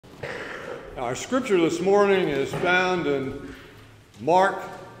Our scripture this morning is found in Mark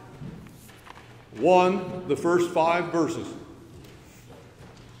 1, the first 5 verses.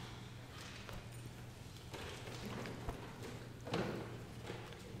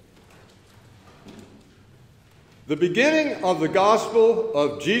 The beginning of the gospel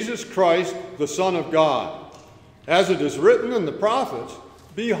of Jesus Christ, the Son of God. As it is written in the prophets,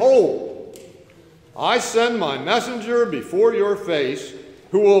 "Behold, I send my messenger before your face,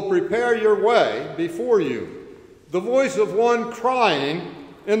 who will prepare your way before you. The voice of one crying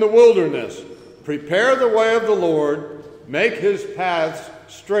in the wilderness, prepare the way of the Lord, make his paths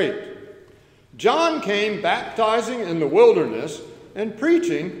straight." John came baptizing in the wilderness and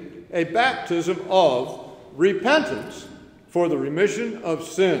preaching a baptism of repentance for the remission of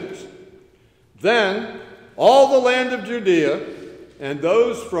sins. Then all the land of Judea and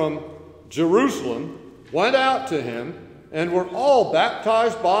those from Jerusalem went out to him and were all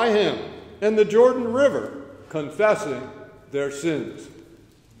baptized by him in the Jordan River, confessing their sins.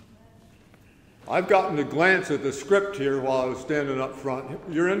 I've gotten to glance at the script here while I was standing up front.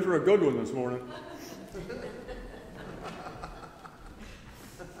 You're in for a good one this morning.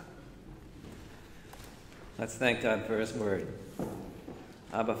 Let's thank God for his word.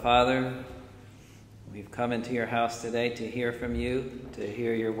 Abba, Father, we've come into your house today to hear from you, to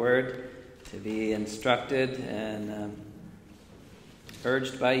hear your word, to be instructed and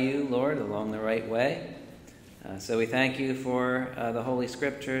urged by you, Lord, along the right way. So we thank you for the Holy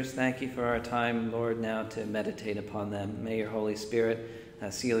Scriptures. Thank you for our time, Lord, now to meditate upon them. May your Holy Spirit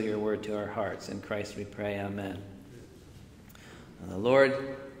seal your word to our hearts. In Christ we pray, amen. The Lord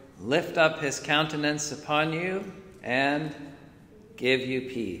lift up his countenance upon you and give you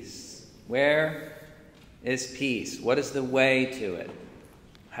peace. Where is peace? What is the way to it?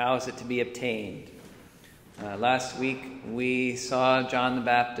 How is it to be obtained? Last week we saw John the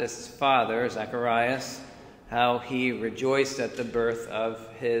Baptist's father, Zacharias, how he rejoiced at the birth of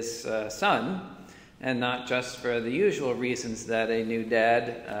his son, and not just for the usual reasons that a new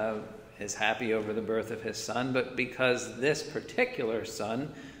dad is happy over the birth of his son, but because this particular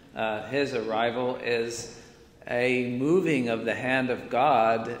son, his arrival is a moving of the hand of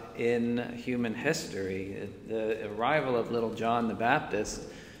God in human history. The arrival of little John the Baptist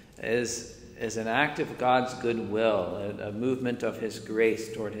is an act of God's goodwill, a movement of his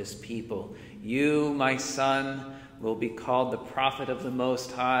grace toward his people. You, my son, will be called the prophet of the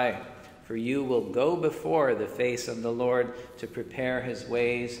Most High, for you will go before the face of the Lord to prepare his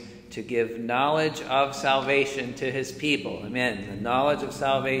ways, to give knowledge of salvation to his people. Amen. The knowledge of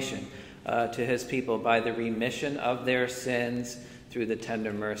salvation to his people by the remission of their sins through the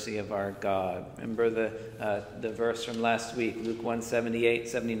tender mercy of our God. Remember the verse from last week, Luke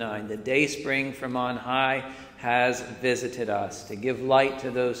 1:78-79. The day spring from on high has visited us to give light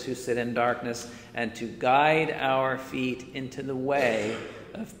to those who sit in darkness and to guide our feet into the way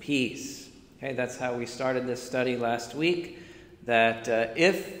of peace. Okay, that's how we started this study last week, that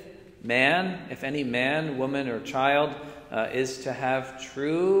if any man, woman, or child is to have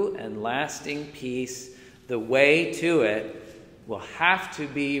true and lasting peace, the way to it will have to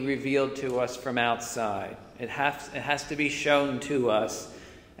be revealed to us from outside. It has to be shown to us,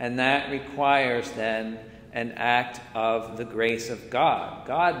 and that requires then an act of the grace of God.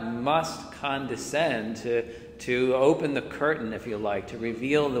 God must condescend to open the curtain, if you like, to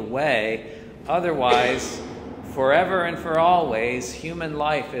reveal the way. Otherwise, forever and for always, human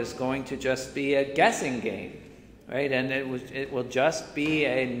life is going to just be a guessing game, right? And it will just be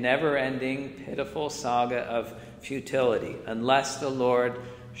a never-ending, pitiful saga of futility unless the Lord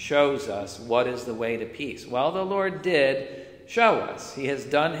shows us what is the way to peace. Well, the Lord did show us. He has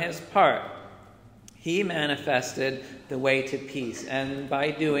done his part. He manifested the way to peace, and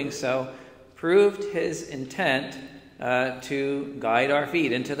by doing so, proved his intent to guide our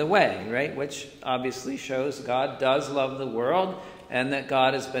feet into the way, right? Which obviously shows God does love the world and that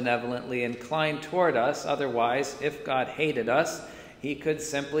God is benevolently inclined toward us. Otherwise, if God hated us, he could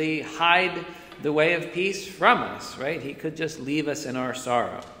simply hide the way of peace from us, right? He could just leave us in our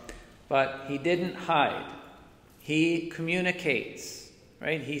sorrow. But he didn't hide. He communicates,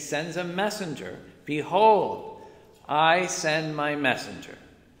 right? He sends a messenger. Behold, I send my messenger.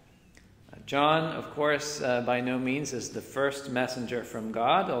 John, of course, by no means is the first messenger from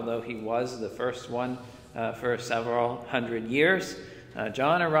God, although he was the first one for several hundred years.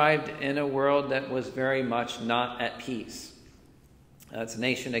 John arrived in a world that was very much not at peace. It's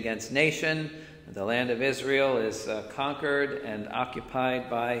nation against nation. The land of Israel is conquered and occupied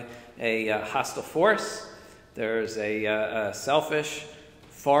by a hostile force. There's a selfish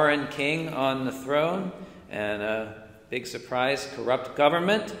foreign king on the throne, and a big surprise, corrupt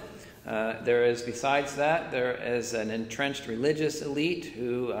government. There is, besides that, there is an entrenched religious elite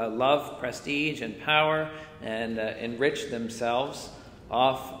who love prestige and power and enrich themselves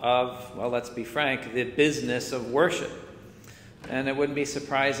off of, well, let's be frank, the business of worship. And it wouldn't be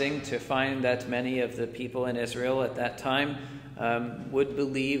surprising to find that many of the people in Israel at that time would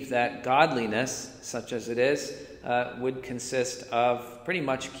believe that godliness, such as it is, would consist of pretty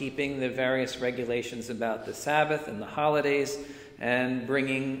much keeping the various regulations about the Sabbath and the holidays and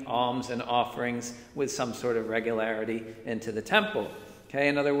bringing alms and offerings with some sort of regularity into the temple. Okay,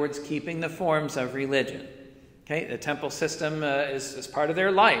 in other words, keeping the forms of religion. Okay, the temple system is part of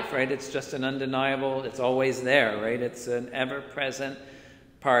their life, right? It's just an undeniable, it's always there, right? It's an ever-present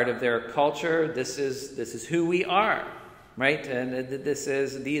part of their culture. This is who we are, right? And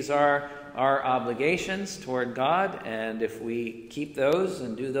these are our obligations toward God, and if we keep those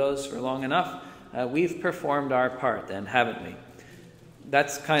and do those for long enough, we've performed our part then, haven't we?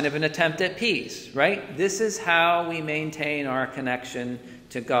 That's kind of an attempt at peace, right? This is how we maintain our connection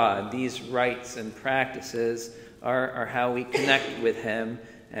to God. These rites and practices are how we connect with Him,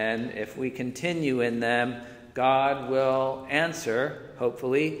 and if we continue in them, God will answer,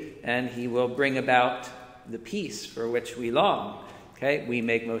 hopefully, and He will bring about the peace for which we long. Okay, we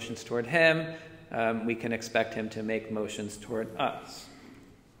make motions toward Him. We can expect Him to make motions toward us.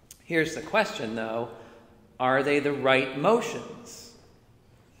 Here's the question, though. Are they the right motions?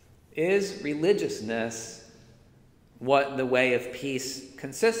 Is religiousness what the way of peace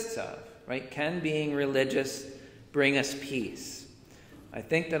consists of? Right? Can being religious bring us peace? I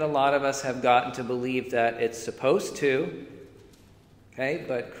think that a lot of us have gotten to believe that it's supposed to. Okay,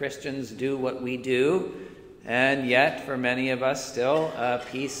 but Christians do what we do. And yet, for many of us still,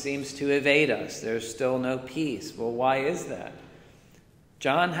 peace seems to evade us. There's still no peace. Well, why is that?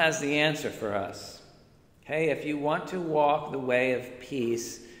 John has the answer for us. Okay, if you want to walk the way of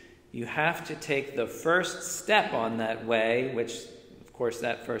peace, you have to take the first step on that way, which, of course,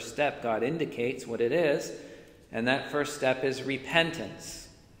 that first step, God indicates what it is, and that first step is repentance.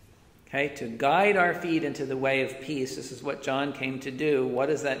 Okay, to guide our feet into the way of peace, this is what John came to do. What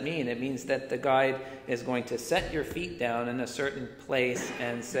does that mean? It means that the guide is going to set your feet down in a certain place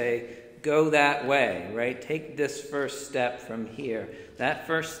and say, go that way, right? Take this first step from here. That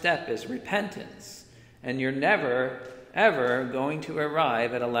first step is repentance. And you're never, ever going to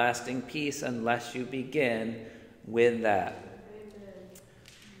arrive at a lasting peace unless you begin with that.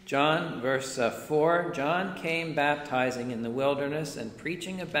 John, verse 4, John came baptizing in the wilderness and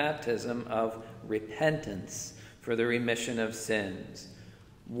preaching a baptism of repentance for the remission of sins.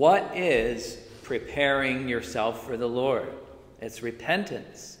 What is preparing yourself for the Lord? It's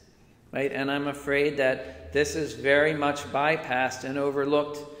repentance, right? And I'm afraid that this is very much bypassed and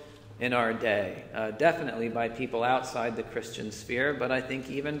overlooked in our day, definitely by people outside the Christian sphere, but I think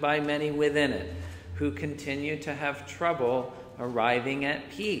even by many within it, who continue to have trouble arriving at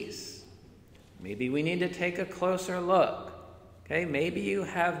peace. Maybe we need to take a closer look. Okay, maybe you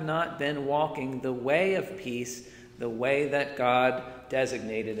have not been walking the way of peace, the way that God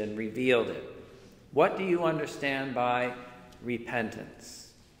designated and revealed it. What do you understand by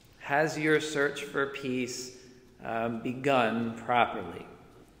repentance? Has your search for peace begun properly?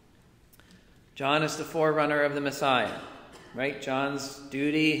 John is the forerunner of the Messiah, right? John's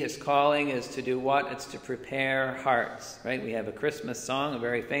duty, his calling is to do what? It's to prepare hearts, right? We have a Christmas song, a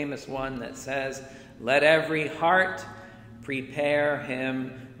very famous one, that says, "Let every heart prepare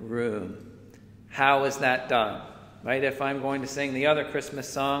him room." How is that done? Right? If I'm going to sing the other Christmas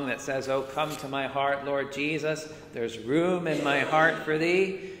song that says, "Oh, come to my heart, Lord Jesus, there's room in my heart for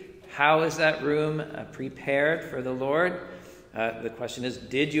thee." How is that room prepared for the Lord? The question is,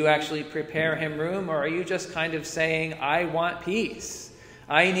 did you actually prepare him room, or are you just kind of saying, I want peace,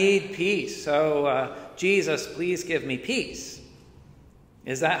 I need peace, so Jesus, please give me peace?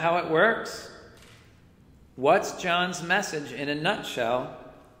 Is that how it works? What's John's message in a nutshell?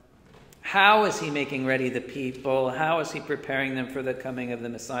 How is he making ready the people? How is he preparing them for the coming of the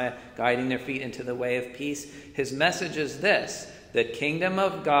Messiah, guiding their feet into the way of peace? His message is this: the kingdom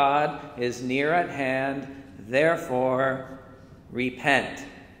of God is near at hand, therefore repent.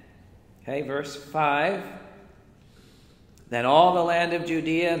 Okay, verse 5. Then all the land of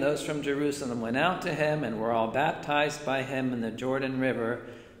Judea and those from Jerusalem went out to him and were all baptized by him in the Jordan River,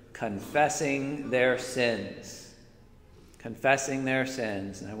 confessing their sins. Confessing their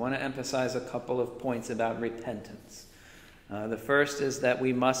sins. And I want to emphasize a couple of points about repentance. The first is that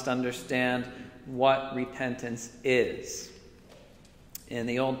we must understand what repentance is. In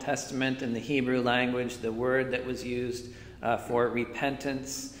the Old Testament, in the Hebrew language, the word that was used for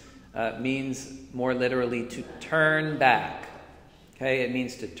repentance means more literally to turn back. Okay, it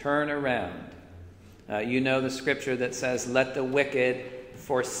means to turn around. You know the scripture that says, let the wicked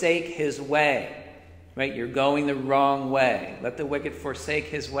forsake his way. Right? You're going the wrong way. Let the wicked forsake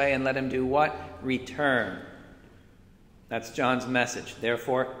his way and let him do what? Return. That's John's message.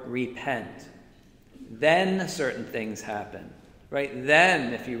 Therefore, repent. Then certain things happen. Right?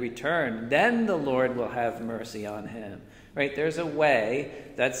 Then, if you return, then the Lord will have mercy on him. Right? There's a way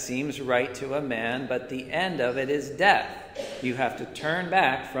that seems right to a man, but the end of it is death. You have to turn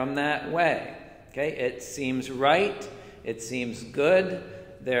back from that way. Okay? It seems right. It seems good.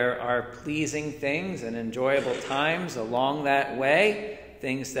 There are pleasing things and enjoyable times along that way.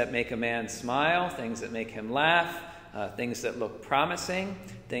 Things that make a man smile, things that make him laugh, things that look promising,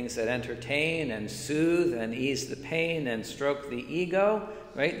 things that entertain and soothe and ease the pain and stroke the ego,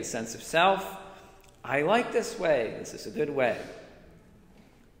 right? The sense of self. I like this way. This is a good way.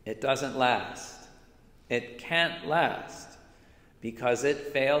 It doesn't last. It can't last because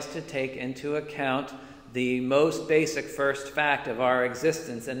it fails to take into account the most basic first fact of our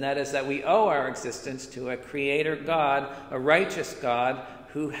existence, and that is that we owe our existence to a creator God, a righteous God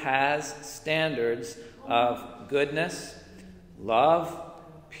who has standards of goodness, love,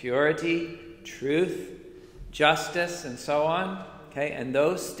 purity, truth, justice, and so on. Okay, and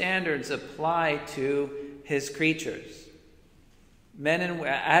those standards apply to his creatures.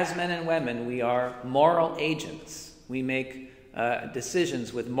 As men and women, we are moral agents. We make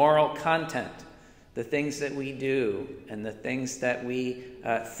decisions with moral content. The things that we do and the things that we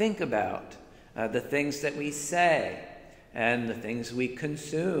think about, the things that we say, and the things we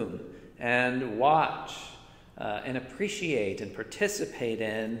consume and watch and appreciate and participate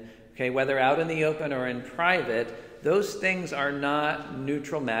in, okay, whether out in the open or in private, those things are not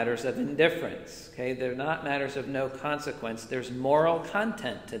neutral matters of indifference. Okay? They're not matters of no consequence. There's moral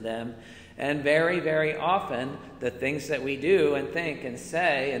content to them. And very, very often, the things that we do and think and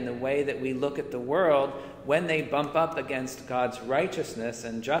say and the way that we look at the world, when they bump up against God's righteousness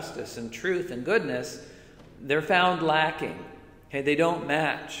and justice and truth and goodness, they're found lacking. Okay? They don't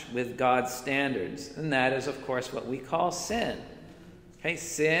match with God's standards. And that is, of course, what we call sin. Okay?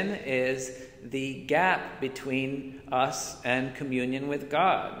 Sin is the gap between us and communion with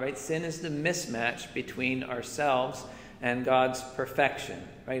God. Right? Sin is the mismatch between ourselves and God's perfection,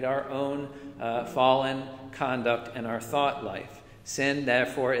 right? Our own fallen conduct and our thought life. Sin,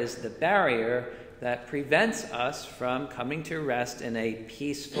 therefore, is the barrier that prevents us from coming to rest in a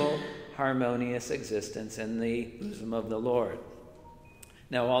peaceful, harmonious existence in the bosom of the Lord.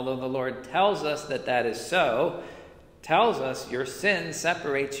 Now, although the Lord tells us that that is so, tells us your sin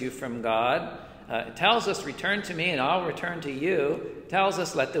separates you from God, tells us return to me and I'll return to you, tells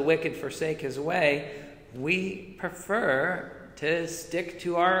us let the wicked forsake his way, we prefer to stick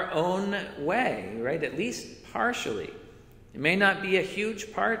to our own way, right? At least partially. It may not be a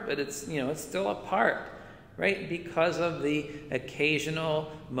huge part, but it's still a part, right? Because of the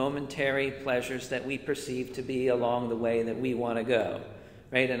occasional momentary pleasures that we perceive to be along the way that we want to go,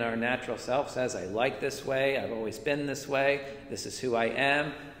 right? And our natural self says, I like this way. I've always been this way. This is who I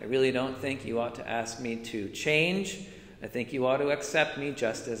am. I really don't think you ought to ask me to change. I think you ought to accept me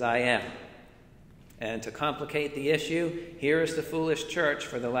just as I am. And to complicate the issue, here is the foolish church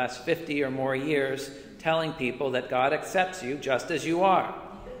for the last 50 or more years telling people that God accepts you just as you are,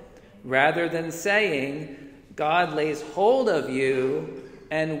 rather than saying God lays hold of you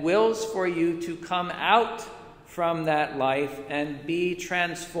and wills for you to come out from that life and be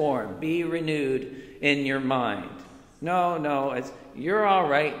transformed, be renewed in your mind. No, you're all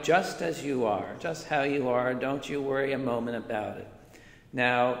right just as you are, just how you are. Don't you worry a moment about it.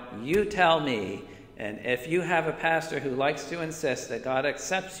 Now, you tell me, and if you have a pastor who likes to insist that God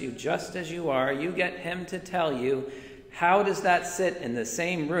accepts you just as you are, you get him to tell you, how does that sit in the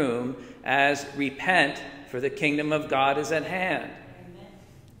same room as repent, for the kingdom of God is at hand?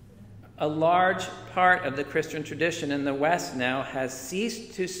 A large part of the Christian tradition in the West now has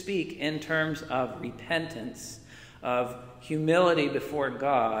ceased to speak in terms of repentance, of humility before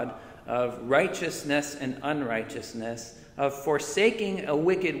God, of righteousness and unrighteousness, of forsaking a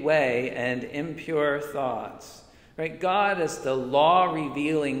wicked way and impure thoughts. Right? God, as the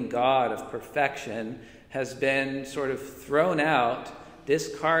law-revealing God of perfection, has been sort of thrown out,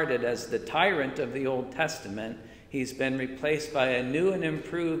 discarded as the tyrant of the Old Testament. He's been replaced by a new and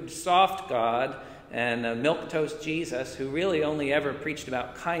improved soft God and a milquetoast Jesus who really only ever preached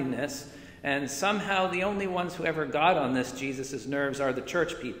about kindness. And somehow the only ones who ever got on this Jesus' nerves are the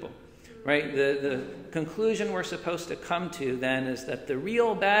church people. Right? The conclusion we're supposed to come to then is that the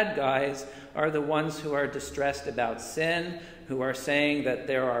real bad guys are the ones who are distressed about sin, who are saying that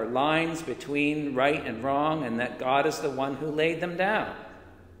there are lines between right and wrong and that God is the one who laid them down.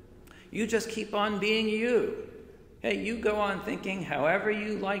 You just keep on being you. Hey, you go on thinking however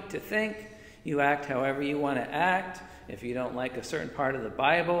you like to think. You act however you want to act. If you don't like a certain part of the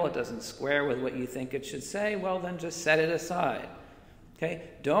Bible, it doesn't square with what you think it should say, well, then just set it aside. Okay?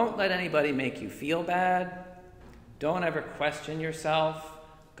 Don't let anybody make you feel bad. Don't ever question yourself.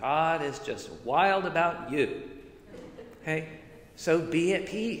 God is just wild about you. Okay? So be at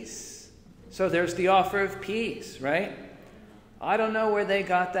peace. So there's the offer of peace, right? I don't know where they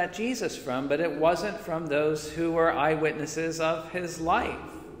got that Jesus from, but it wasn't from those who were eyewitnesses of his life.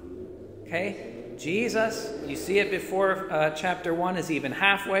 Okay? Jesus, you see it before chapter 1 is even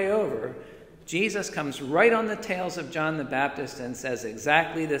halfway over. Jesus comes right on the tails of John the Baptist and says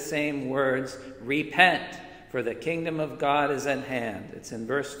exactly the same words, repent, for the kingdom of God is at hand. It's in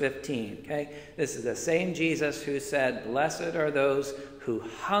verse 15, okay? This is the same Jesus who said, blessed are those who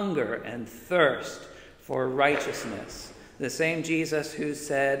hunger and thirst for righteousness. The same Jesus who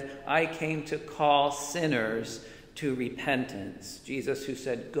said, I came to call sinners to repentance. Jesus who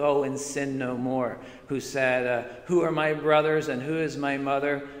said, go and sin no more. Who said, who are my brothers and who is my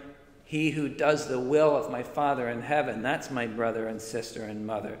mother? He who does the will of my Father in heaven, that's my brother and sister and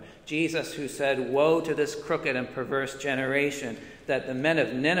mother. Jesus who said, woe to this crooked and perverse generation, that the men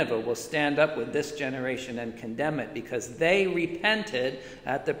of Nineveh will stand up with this generation and condemn it, because they repented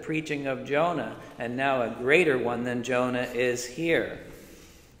at the preaching of Jonah, and now a greater one than Jonah is here.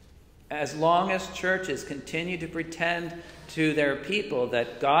 As long as churches continue to pretend to their people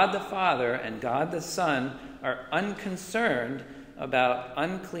that God the Father and God the Son are unconcerned about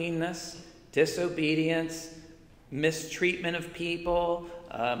uncleanness, disobedience, mistreatment of people,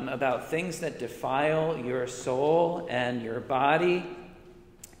 about things that defile your soul and your body,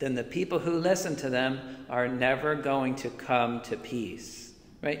 then the people who listen to them are never going to come to peace.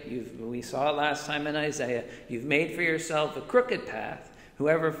 Right? We saw it last time in Isaiah. You've made for yourself a crooked path.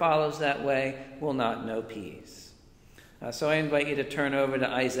 Whoever follows that way will not know peace. So I invite you to turn over to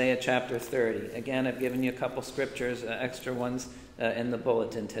Isaiah chapter 30. Again, I've given you a couple scriptures, extra ones in the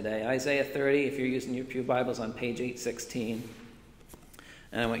bulletin today. Isaiah 30, if you're using your Pew Bibles, on page 816.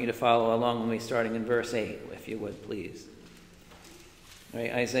 And I want you to follow along with me starting in verse 8, if you would, please. All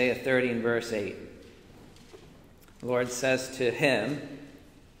right, Isaiah 30 and verse 8. The Lord says to him,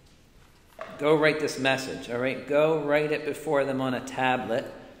 go write this message, all right? Go write it before them on a tablet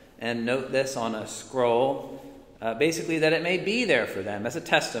and note this on a scroll. Basically, that it may be there for them as a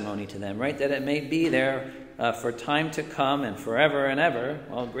testimony to them, right? That it may be there for time to come and forever and ever.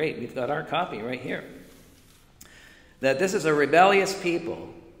 Well, great, we've got our copy right here. That this is a rebellious people,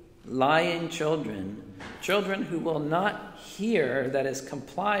 lying children, children who will not hear, that is,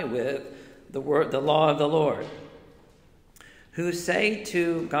 comply with the law of the Lord, who say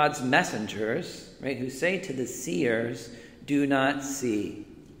to God's messengers, right, who say to the seers, do not see.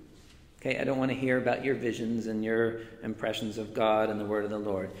 Okay, I don't want to hear about your visions and your impressions of God and the word of the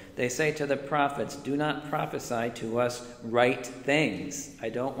Lord. They say to the prophets, do not prophesy to us right things. I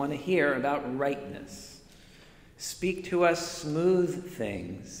don't want to hear about rightness. Speak to us smooth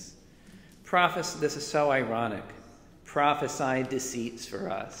things. This is so ironic. Prophesy deceits for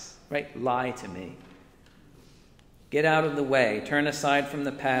us, right? Lie to me. Get out of the way, turn aside from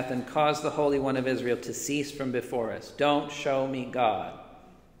the path, and cause the Holy One of Israel to cease from before us. Don't show me God.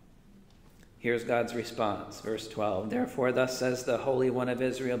 Here's God's response, verse 12. Therefore, thus says the Holy One of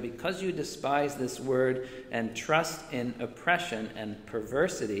Israel, because you despise this word and trust in oppression and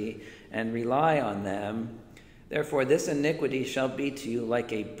perversity and rely on them, therefore this iniquity shall be to you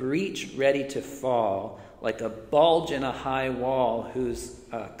like a breach ready to fall, like a bulge in a high wall whose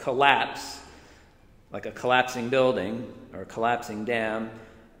collapse, like a collapsing building or a collapsing dam,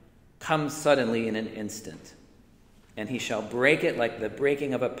 comes suddenly in an instant. And he shall break it like the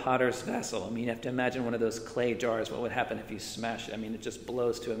breaking of a potter's vessel. I mean, you have to imagine one of those clay jars. What would happen if you smash it? I mean, it just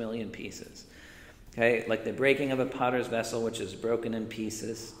blows to a million pieces. Okay, like the breaking of a potter's vessel, which is broken in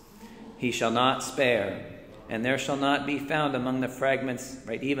pieces. He shall not spare, and there shall not be found among the fragments,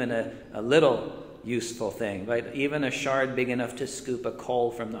 right, even a little useful thing, right? Even a shard big enough to scoop a coal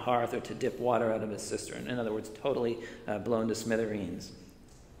from the hearth or to dip water out of a cistern. In other words, totally blown to smithereens.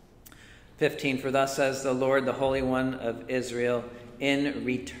 15, for thus says the Lord, the Holy One of Israel, in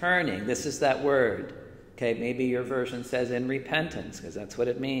returning. This is that word. Okay, maybe your version says in repentance, because that's what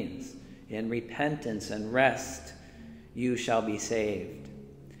it means. In repentance and rest, you shall be saved.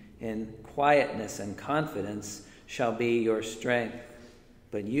 In quietness and confidence shall be your strength.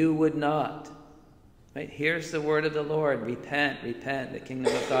 But you would not. Right? Here's the word of the Lord. Repent, repent. The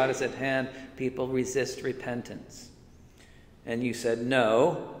kingdom of God is at hand. People resist repentance. and you said,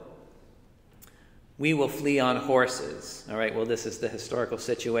 no, we will flee on horses. All right, well, this is the historical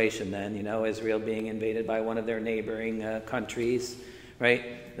situation then, Israel being invaded by one of their neighboring countries,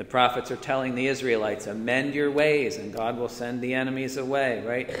 right? The prophets are telling the Israelites, amend your ways and God will send the enemies away,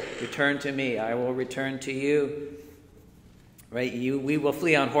 right? Return to me, I will return to you, right? We will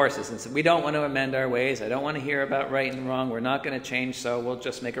flee on horses. And so we don't want to amend our ways. I don't want to hear about right and wrong. We're not going to change, so we'll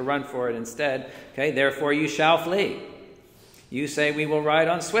just make a run for it instead. Okay, therefore you shall flee. You say we will ride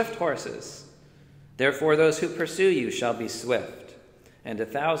on swift horses. Therefore those who pursue you shall be swift. And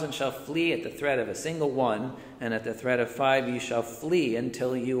 1,000 shall flee at the threat of a single one, and at the threat of 5 you shall flee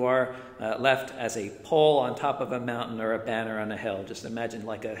until you are left as a pole on top of a mountain or a banner on a hill. Just imagine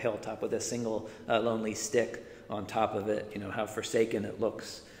like a hilltop with a single lonely stick on top of it, how forsaken it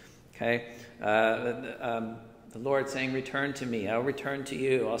looks. Okay? The Lord saying, return to me, I'll return to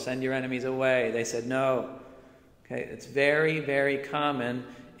you, I'll send your enemies away. They said no. Okay? It's very, very common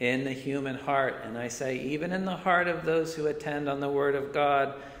in the human heart, and I say even in the heart of those who attend on the Word of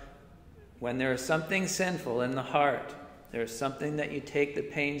God, when there is something sinful in the heart, there's something that you take the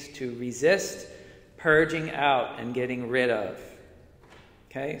pains to resist, purging out and getting rid of.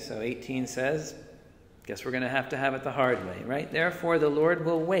 Okay, so 18 says, guess we're going to have it the hard way, right? Therefore the Lord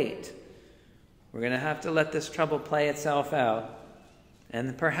will wait. We're going to have to let this trouble play itself out.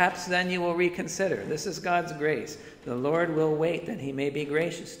 And perhaps then you will reconsider. This is God's grace. The Lord will wait that he may be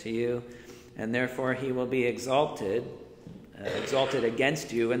gracious to you, and therefore he will be exalted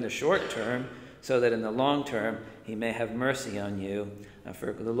against you in the short term, so that in the long term he may have mercy on you.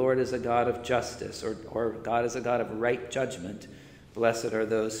 For the Lord is a God of justice, or God is a God of right judgment. Blessed are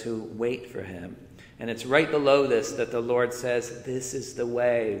those who wait for him. And it's right below this that the Lord says, this is the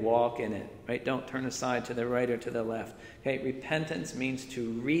way, walk in it. Right? Don't turn aside to the right or to the left. Okay, repentance means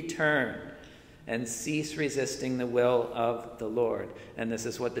to return and cease resisting the will of the Lord. And this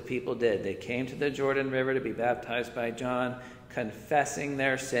is what the people did. They came to the Jordan River to be baptized by John, confessing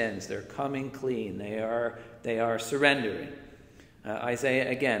their sins. They're coming clean. They are surrendering.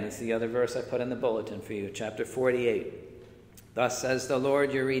 Isaiah, again, it's the other verse I put in the bulletin for you, chapter 48. Thus says the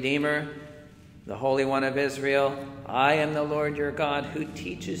Lord your Redeemer, the Holy One of Israel, I am the Lord your God, who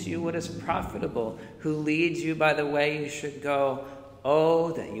teaches you what is profitable, who leads you by the way you should go.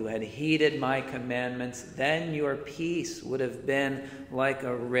 Oh, that you had heeded my commandments, then your peace would have been like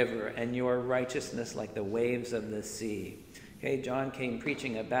a river, and your righteousness like the waves of the sea. Okay, John came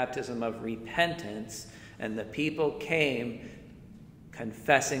preaching a baptism of repentance, and the people came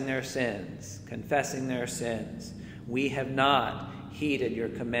confessing their sins. We have not heeded your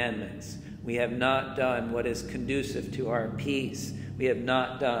commandments. We have not done what is conducive to our peace. We have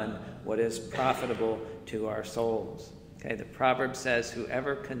not done what is profitable to our souls. Okay, the proverb says,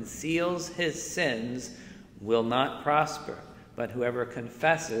 whoever conceals his sins will not prosper, but whoever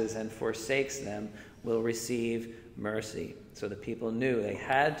confesses and forsakes them will receive mercy. So the people knew they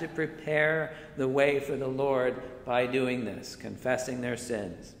had to prepare the way for the Lord by doing this, confessing their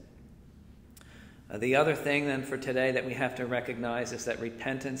sins. The other thing then for today that we have to recognize is that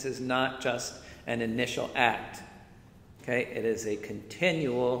repentance is not just an initial act. Okay, it is a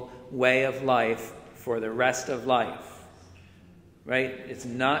continual way of life for the rest of life. Right? It's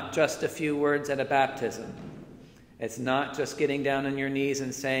not just a few words at a baptism. It's not just getting down on your knees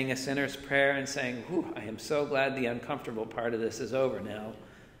and saying a sinner's prayer and saying, I am so glad the uncomfortable part of this is over now.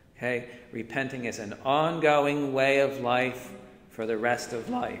 Okay? Repenting is an ongoing way of life for the rest of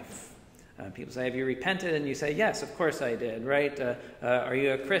life. People say, have you repented? And you say, yes, of course I did, right? Are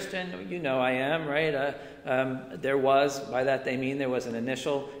you a Christian? You know I am, right? By that they mean there was an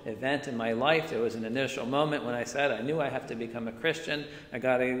initial event in my life. There was an initial moment when I said, I knew I have to become a Christian. I've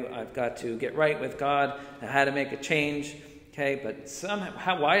got to get right with God. I had to make a change. Okay, but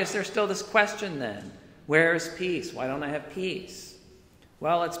somehow, why is there still this question then? Where is peace? Why don't I have peace?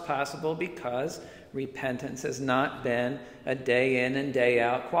 Well, it's possible because repentance has not been a day in and day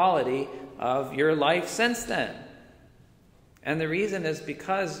out quality of your life since then. And the reason is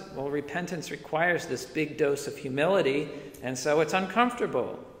because, repentance requires this big dose of humility, and so it's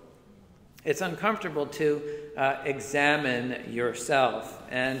uncomfortable. It's uncomfortable to examine yourself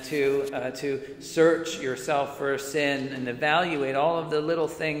and to search yourself for sin and evaluate all of the little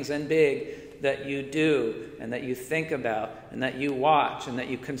things and big that you do and that you think about and that you watch and that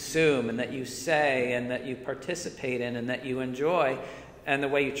you consume and that you say and that you participate in and that you enjoy, and the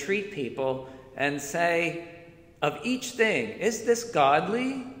way you treat people, and say, of each thing, is this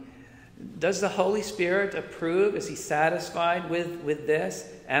godly? Does the Holy Spirit approve? Is he satisfied with this?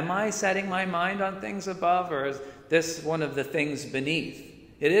 Am I setting my mind on things above, or is this one of the things beneath?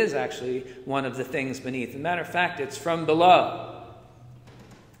 It is actually one of the things beneath. As a matter of fact, it's from below.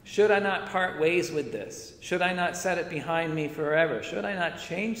 Should I not part ways with this? Should I not set it behind me forever? Should I not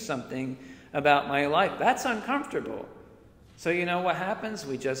change something about my life? That's uncomfortable. So you know what happens?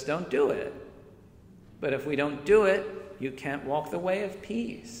 We just don't do it. But if we don't do it, you can't walk the way of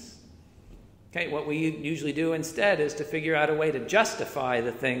peace. Okay, what we usually do instead is to figure out a way to justify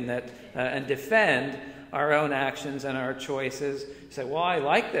the thing that and defend our own actions and our choices. Say, well, I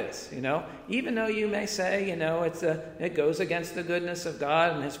like this, even though you may say, it goes against the goodness of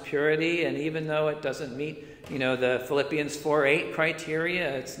God and his purity, and even though it doesn't meet, the Philippians 4:8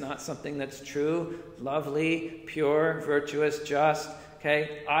 criteria, it's not something that's true, lovely, pure, virtuous, just,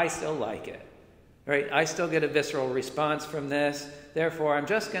 okay, I still like it, right? I still get a visceral response from this, therefore I'm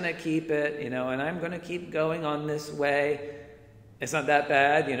just going to keep it, and I'm going to keep going on this way. It's not that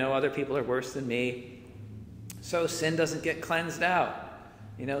bad, other people are worse than me. So sin doesn't get cleansed out.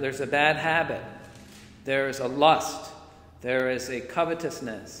 There's a bad habit. There's a lust. There is a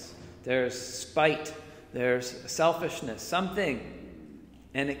covetousness. There's spite. There's selfishness, something.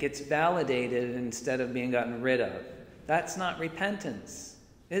 And it gets validated instead of being gotten rid of. That's not repentance,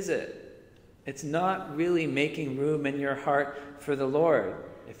 is it? It's not really making room in your heart for the Lord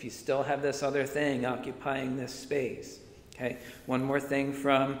if you still have this other thing occupying this space. Okay, one more thing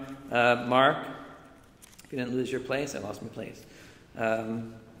from Mark. If you didn't lose your place, I lost my place.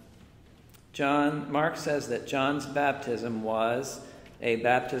 Mark says that John's baptism was a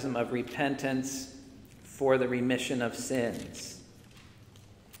baptism of repentance for the remission of sins.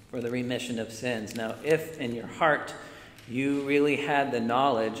 For the remission of sins. Now, if in your heart you really had the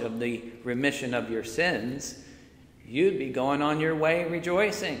knowledge of the remission of your sins, you'd be going on your way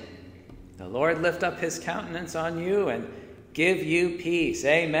rejoicing. The Lord lift up his countenance on you and give you peace.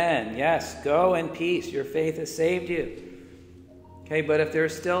 Amen. Yes, go in peace. Your faith has saved you. Okay, but if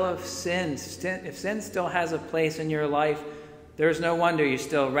there's still if sin still has a place in your life, there's no wonder you're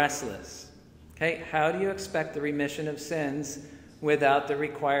still restless. Okay, how do you expect the remission of sins without the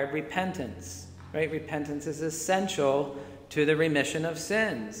required repentance? Right? Repentance is essential to the remission of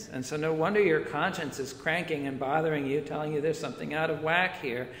sins. And so no wonder your conscience is cranking and bothering you, telling you there's something out of whack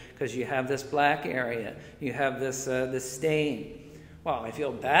here because you have this black area. You have this stain. Well, I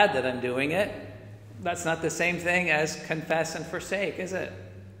feel bad that I'm doing it. That's not the same thing as confess and forsake, is it?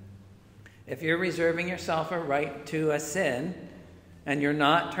 If you're reserving yourself a right to a sin and you're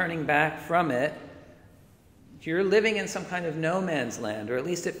not turning back from it, you're living in some kind of no man's land, or at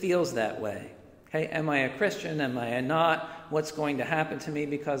least it feels that way. Okay, am I a Christian? Am I not? What's going to happen to me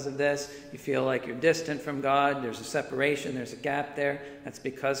because of this? You feel like you're distant from God. There's a separation. There's a gap there. That's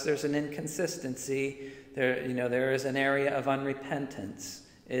because there's an inconsistency. There is an area of unrepentance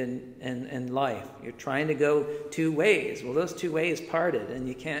in life. You're trying to go two ways. Well, those two ways parted, and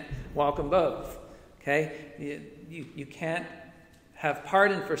you can't walk them both. Okay, you can't have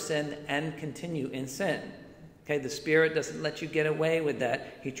pardon for sin and continue in sin. Okay, the Spirit doesn't let you get away with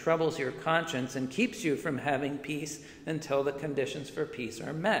that. He troubles your conscience and keeps you from having peace until the conditions for peace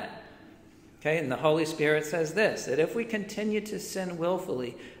are met. Okay, and the Holy Spirit says this, that if we continue to sin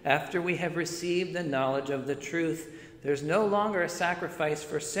willfully after we have received the knowledge of the truth, there's no longer a sacrifice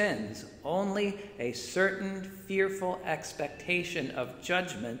for sins, only a certain fearful expectation of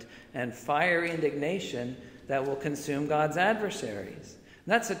judgment and fiery indignation that will consume God's adversaries. And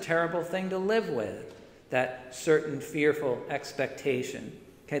that's a terrible thing to live with. That certain fearful expectation,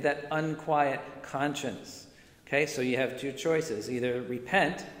 okay, that unquiet conscience. Okay, so you have two choices. Either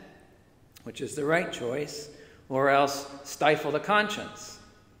repent, which is the right choice, or else stifle the conscience.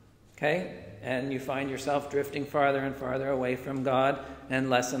 Okay, and you find yourself drifting farther and farther away from God and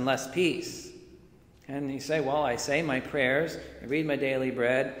less peace. And you say, well, I say my prayers, I read my daily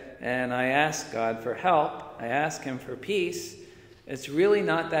bread, and I ask God for help. I ask him for peace. It's really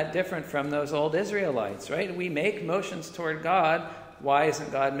not that different from those old Israelites, right? We make motions toward God. Why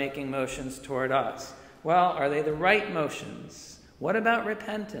isn't God making motions toward us? Well, are they the right motions? What about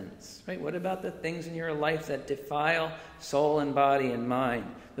repentance, right? What about the things in your life that defile soul and body and mind?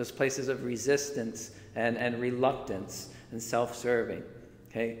 Those places of resistance and reluctance and self-serving.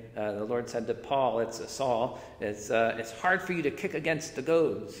 Okay, the Lord said to Saul, it's hard for you to kick against the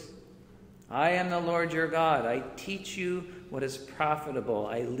goads. I am the Lord your God. I teach you what is profitable.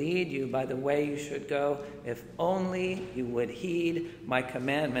 I lead you by the way you should go. If only you would heed my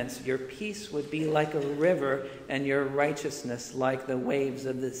commandments, your peace would be like a river and your righteousness like the waves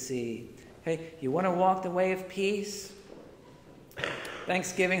of the sea. Okay, you want to walk the way of peace?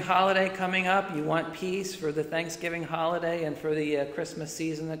 Thanksgiving holiday coming up. You want peace for the Thanksgiving holiday and for the Christmas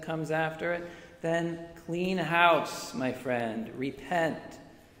season that comes after it? Then clean house, my friend. Repent.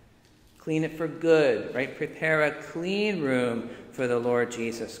 Clean it for good, right? Prepare a clean room for the Lord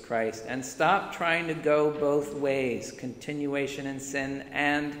Jesus Christ. And stop trying to go both ways, continuation in sin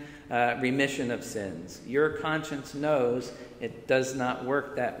and remission of sins. Your conscience knows it does not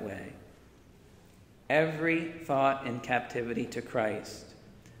work that way. Every thought in captivity to Christ.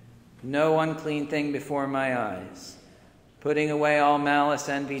 No unclean thing before my eyes. Putting away all malice,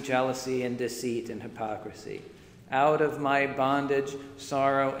 envy, jealousy, and deceit and hypocrisy. Out of my bondage,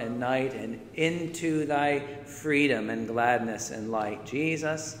 sorrow, and night, and into thy freedom and gladness and light.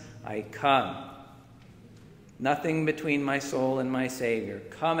 Jesus, I come. Nothing between my soul and my Savior.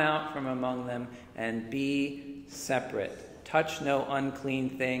 Come out from among them and be separate. Touch no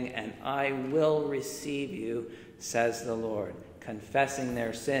unclean thing, and I will receive you, says the Lord. Confessing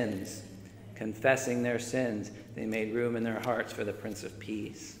their sins, they made room in their hearts for the Prince of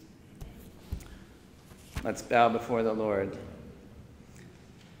Peace. Let's bow before the Lord.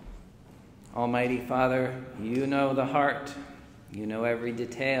 Almighty Father, you know the heart. You know every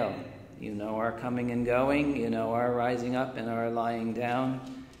detail. You know our coming and going. You know our rising up and our lying down.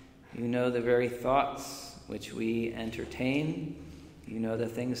 You know the very thoughts which we entertain. You know the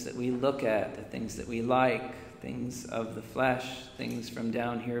things that we look at, the things that we like, things of the flesh, things from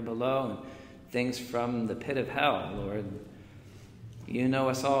down here below, and things from the pit of hell, Lord. You know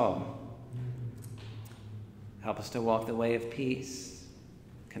us all. Help us to walk the way of peace,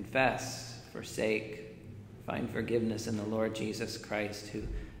 confess, forsake, find forgiveness in the Lord Jesus Christ, who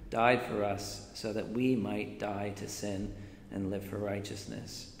died for us so that we might die to sin and live for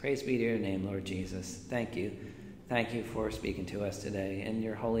righteousness. Praise be to your name, Lord Jesus. Thank you. Thank you for speaking to us today. In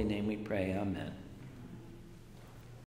your holy name we pray. Amen.